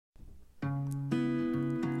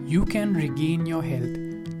you can regain your health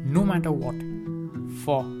no matter what.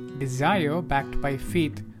 For desire backed by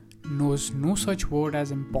faith knows no such word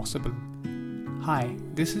as impossible. Hi,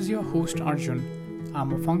 this is your host Arjun.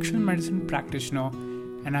 I'm a functional medicine practitioner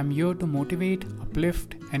and I'm here to motivate,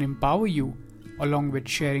 uplift, and empower you along with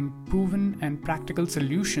sharing proven and practical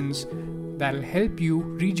solutions that'll help you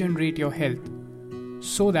regenerate your health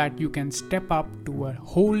so that you can step up to a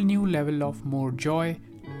whole new level of more joy,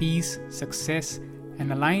 peace, success,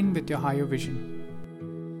 and align with your higher vision.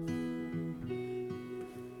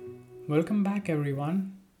 Welcome back,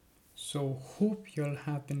 everyone. So, hope you'll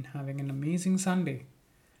have been having an amazing Sunday.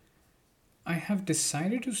 I have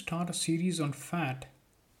decided to start a series on fat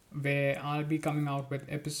where I'll be coming out with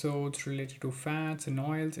episodes related to fats and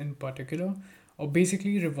oils in particular, or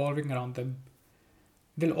basically revolving around them.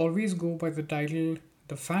 They'll always go by the title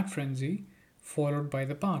The Fat Frenzy, followed by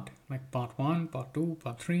the part, like part 1, part 2,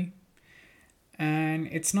 part 3. And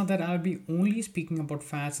it's not that I'll be only speaking about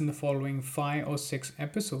fats in the following 5 or 6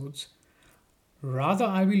 episodes. Rather,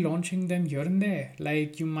 I'll be launching them here and there.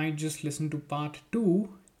 Like you might just listen to part 2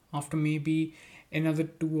 after maybe another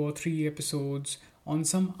 2 or 3 episodes on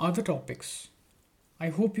some other topics. I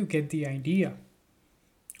hope you get the idea.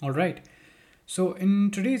 Alright, so in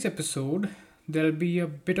today's episode, there'll be a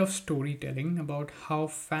bit of storytelling about how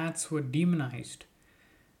fats were demonized,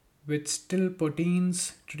 which still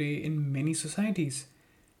pertains today in many societies.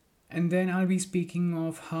 And then I'll be speaking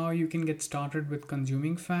of how you can get started with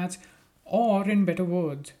consuming fats, or in better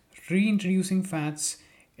words, reintroducing fats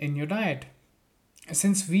in your diet.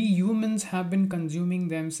 Since we humans have been consuming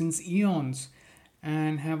them since eons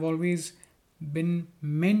and have always been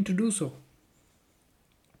meant to do so.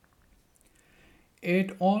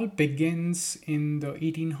 It all begins in the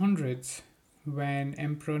 1800s when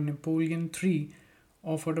Emperor Napoleon III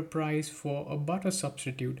offered a price for a butter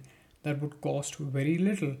substitute that would cost very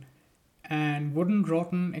little and wouldn't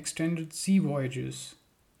rotten extended sea voyages,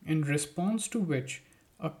 in response to which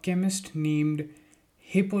a chemist named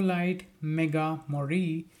Hippolyte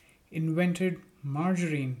Mega-Maury invented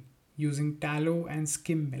margarine using tallow and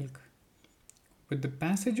skim milk. With the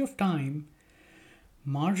passage of time,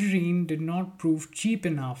 margarine did not prove cheap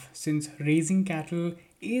enough since raising cattle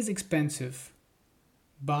is expensive.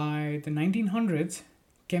 By the 1900s,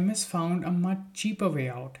 chemists found a much cheaper way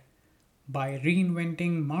out by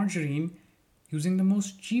reinventing margarine using the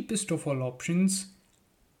most cheapest of all options,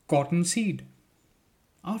 cottonseed.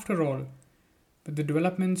 After all, with the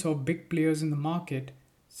developments of big players in the market,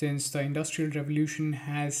 since the Industrial Revolution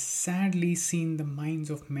has sadly seen the minds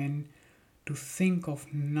of men to think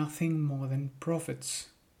of nothing more than profits.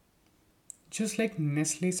 Just like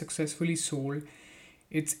Nestle successfully sold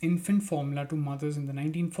its infant formula to mothers in the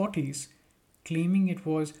 1940s, claiming it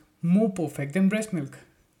was more perfect than breast milk.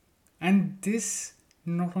 And this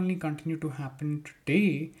not only continued to happen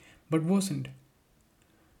today, but worsened.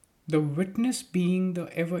 The witness being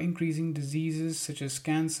the ever-increasing diseases such as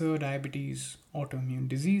cancer, diabetes, autoimmune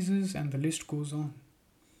diseases, and the list goes on.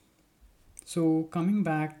 So coming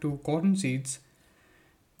back to cotton seeds,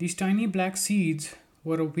 these tiny black seeds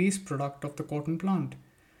were a waste product of the cotton plant.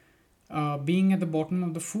 Being at the bottom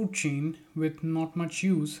of the food chain with not much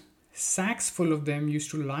use, sacks full of them used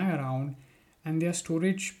to lie around and their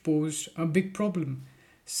storage posed a big problem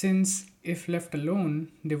since if left alone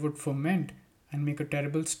they would ferment and make a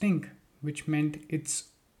terrible stink, which meant its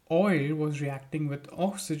oil was reacting with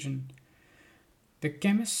oxygen. The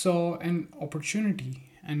chemists saw an opportunity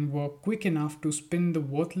and were quick enough to spin the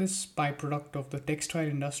worthless byproduct of the textile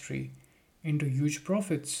industry into huge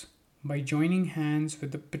profits by joining hands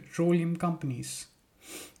with the petroleum companies.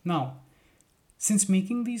 Now, since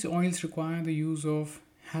making these oils require the use of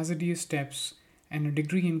hazardous steps and a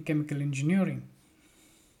degree in chemical engineering,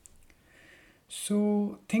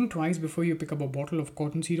 so think twice before you pick up a bottle of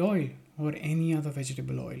cottonseed oil or any other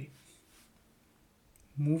vegetable oil.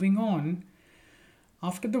 Moving on,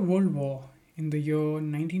 after the World War in the year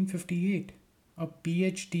 1958, a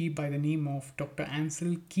PhD by the name of Dr.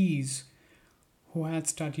 Ansel Keys, who had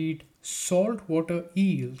studied saltwater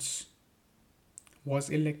eels, was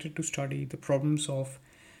elected to study the problems of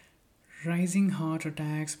rising heart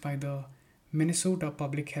attacks by the Minnesota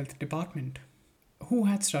Public Health Department, who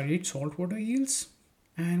had studied saltwater eels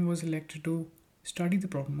and was elected to study the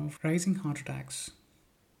problem of rising heart attacks.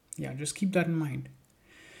 Yeah, just keep that in mind.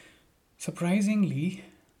 Surprisingly,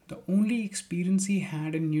 the only experience he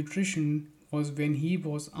had in nutrition was when he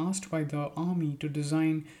was asked by the army to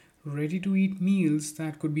design ready-to-eat meals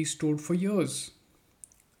that could be stored for years.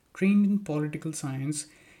 Trained in political science,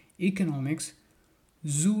 economics,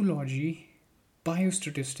 zoology,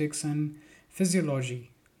 biostatistics, and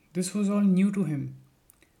physiology, this was all new to him.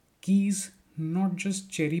 Keyes not just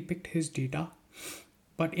cherry picked his data,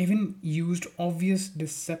 but even used obvious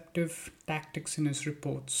deceptive tactics in his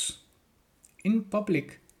reports. In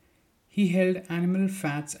public, he held animal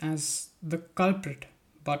fats as the culprit,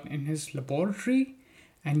 but in his laboratory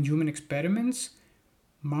and human experiments,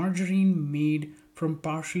 margarine made from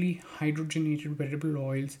partially hydrogenated vegetable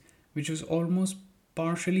oils, which was almost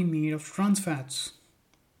partially made of trans fats.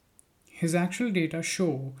 His actual data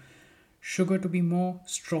show sugar to be more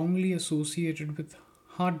strongly associated with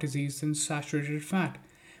heart disease than saturated fat,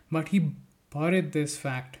 but he buried this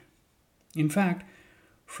fact. In fact,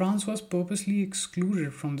 France was purposely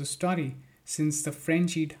excluded from the study since the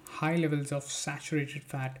French eat high levels of saturated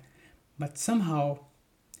fat but somehow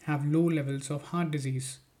have low levels of heart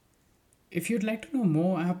disease. If you'd like to know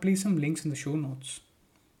more, I have placed some links in the show notes.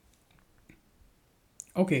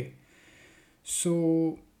 Okay,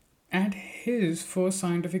 so at his first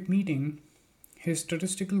scientific meeting, his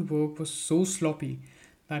statistical work was so sloppy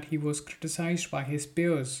that he was criticized by his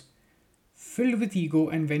peers. Filled with ego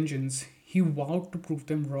and vengeance, he vowed to prove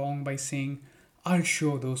them wrong by saying, "I'll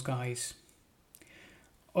show those guys."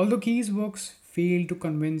 Although Keyes' works failed to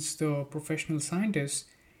convince the professional scientists,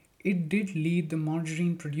 it did lead the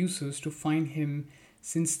margarine producers to find him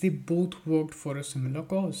since they both worked for a similar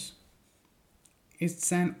cause.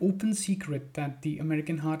 It's an open secret that the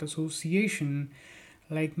American Heart Association,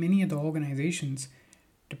 like many other organizations,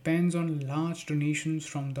 depends on large donations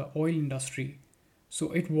from the oil industry.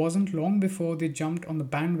 So it wasn't long before they jumped on the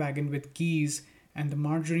bandwagon with Keyes and the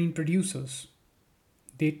margarine producers.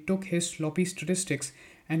 They took his sloppy statistics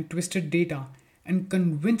and twisted data and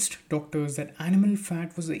convinced doctors that animal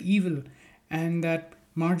fat was the evil and that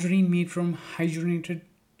margarine made from hydrogenated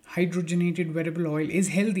vegetable oil is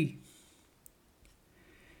healthy.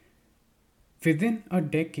 Within a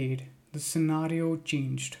decade, the scenario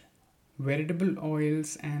changed. Vegetable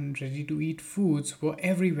oils and ready to eat foods were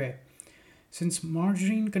everywhere. Since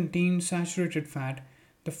margarine contained saturated fat,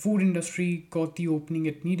 the food industry got the opening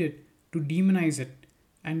it needed to demonize it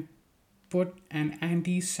and put an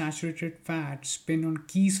anti saturated fat spin on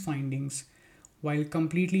Keyes' findings while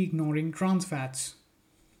completely ignoring trans fats.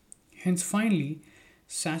 Hence, finally,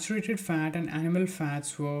 saturated fat and animal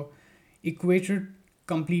fats were equated,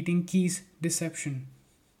 completing Keyes' deception.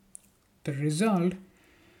 The result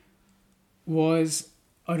was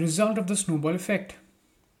a result of the snowball effect,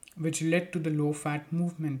 which led to the low fat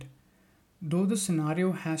movement. Though the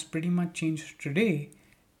scenario has pretty much changed today,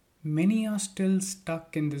 many are still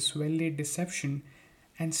stuck in this well laid deception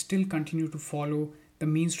and still continue to follow the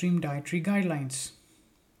mainstream dietary guidelines.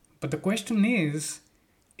 But the question is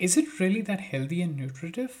it really that healthy and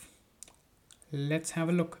nutritive? Let's have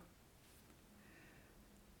a look.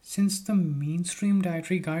 Since the mainstream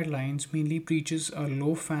dietary guidelines mainly preaches a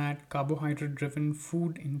low fat, carbohydrate driven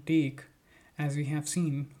food intake, as we have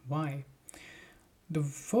seen, why? The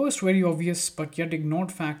first very obvious but yet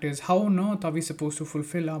ignored fact is how on earth are we supposed to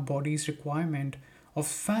fulfill our body's requirement of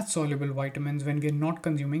fat soluble vitamins when we are not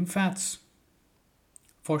consuming fats?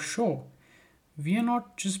 For sure, we are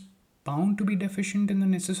not just bound to be deficient in the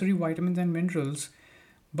necessary vitamins and minerals,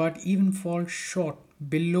 but even fall short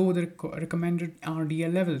below the recommended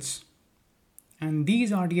RDL levels. And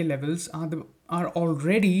these RDL levels are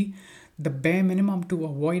already the bare minimum to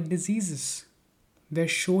avoid diseases. There's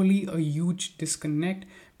surely a huge disconnect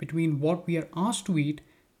between what we are asked to eat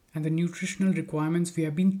and the nutritional requirements we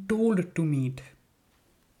have been told to meet.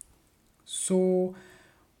 So,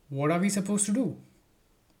 what are we supposed to do?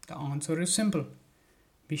 The answer is simple.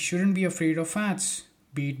 We shouldn't be afraid of fats,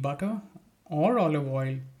 be it butter or olive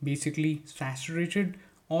oil, basically saturated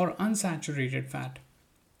or unsaturated fat.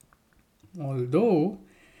 Although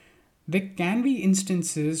there can be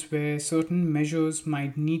instances where certain measures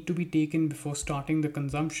might need to be taken before starting the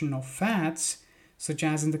consumption of fats, such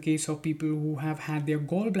as in the case of people who have had their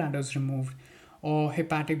gallbladders removed or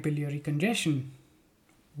hepatic biliary congestion.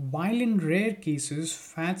 While in rare cases,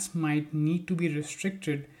 fats might need to be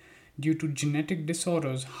restricted due to genetic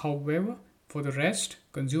disorders. However, for the rest,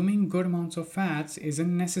 consuming good amounts of fats is a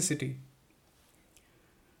necessity.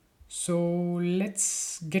 So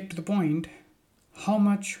let's get to the point. How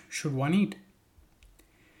much should one eat?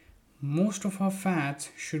 Most of our fats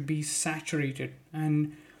should be saturated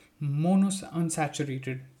and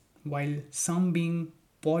monounsaturated, while some being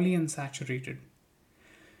polyunsaturated.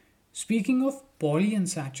 Speaking of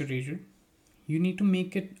polyunsaturated, you need to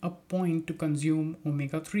make it a point to consume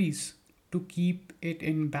omega 3s to keep it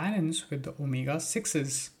in balance with the omega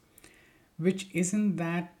 6s, which isn't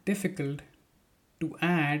that difficult to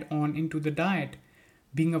add on into the diet,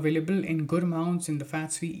 being available in good amounts in the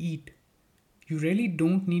fats we eat. You really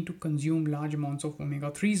don't need to consume large amounts of omega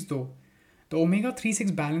 3s though. The omega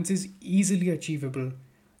 3/6 balance is easily achievable.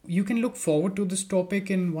 You can look forward to this topic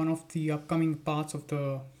in one of the upcoming parts of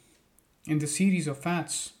the series of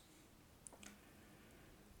fats.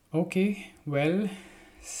 Okay, well,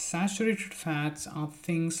 saturated fats are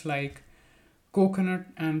things like coconut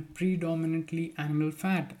and predominantly animal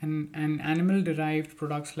fat and animal derived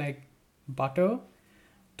products like butter,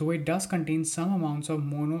 though it does contain some amounts of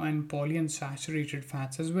mono and polyunsaturated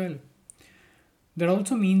fats as well. That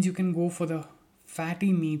also means you can go for the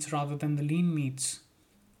fatty meats rather than the lean meats.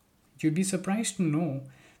 You'd be surprised to know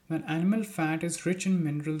that animal fat is rich in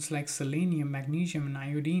minerals like selenium, magnesium, and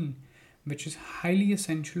iodine, which is highly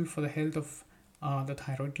essential for the health of the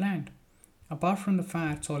thyroid gland. Apart from the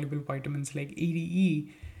fat soluble vitamins like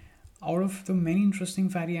ADE, out of the many interesting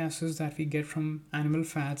fatty acids that we get from animal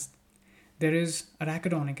fats, there is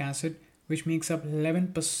arachidonic acid, which makes up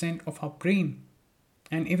 11% of our brain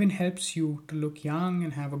and even helps you to look young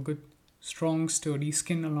and have a good, strong, sturdy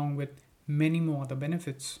skin, along with many more other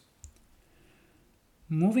benefits.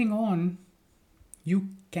 Moving on, you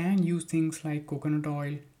can use things like coconut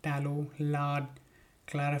oil, tallow, lard,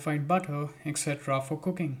 clarified butter, etc. for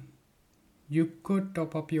cooking. You could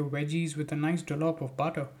top up your veggies with a nice dollop of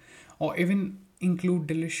butter, or even include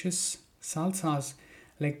delicious salsas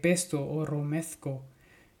like pesto or romesco.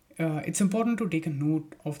 It's important to take a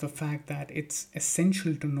note of the fact that it's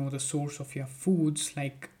essential to know the source of your foods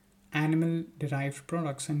like animal derived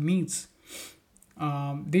products and meats.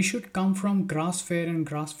 They should come from grass fed and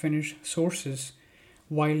grass finished sources,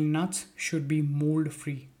 while nuts should be mold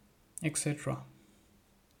free, etc.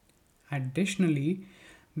 Additionally,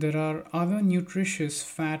 there are other nutritious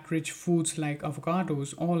fat rich foods like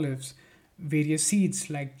avocados, olives, various seeds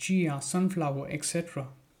like chia, sunflower, etc.,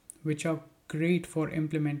 which are great for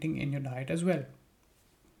implementing in your diet as well.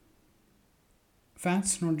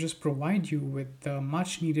 Fats not just provide you with the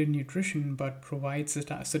much needed nutrition but provide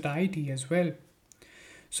satiety as well.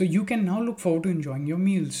 So you can now look forward to enjoying your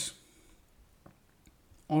meals.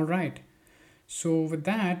 Alright, so with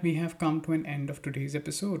that, we have come to an end of today's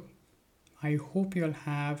episode. I hope you'll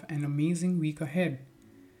have an amazing week ahead.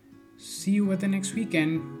 See you at the next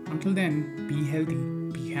weekend. Until then, be healthy,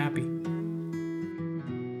 be happy.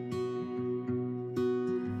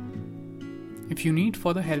 If you need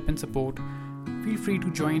further help and support, feel free to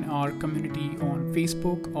join our community on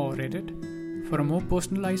Facebook or Reddit. For a more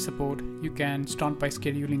personalized support, you can start by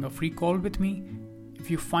scheduling a free call with me. If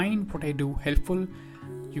you find what I do helpful,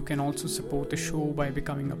 you can also support the show by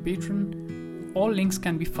becoming a patron. All links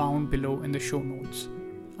can be found below in the show notes.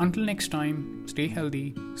 Until next time, stay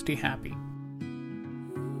healthy, stay happy.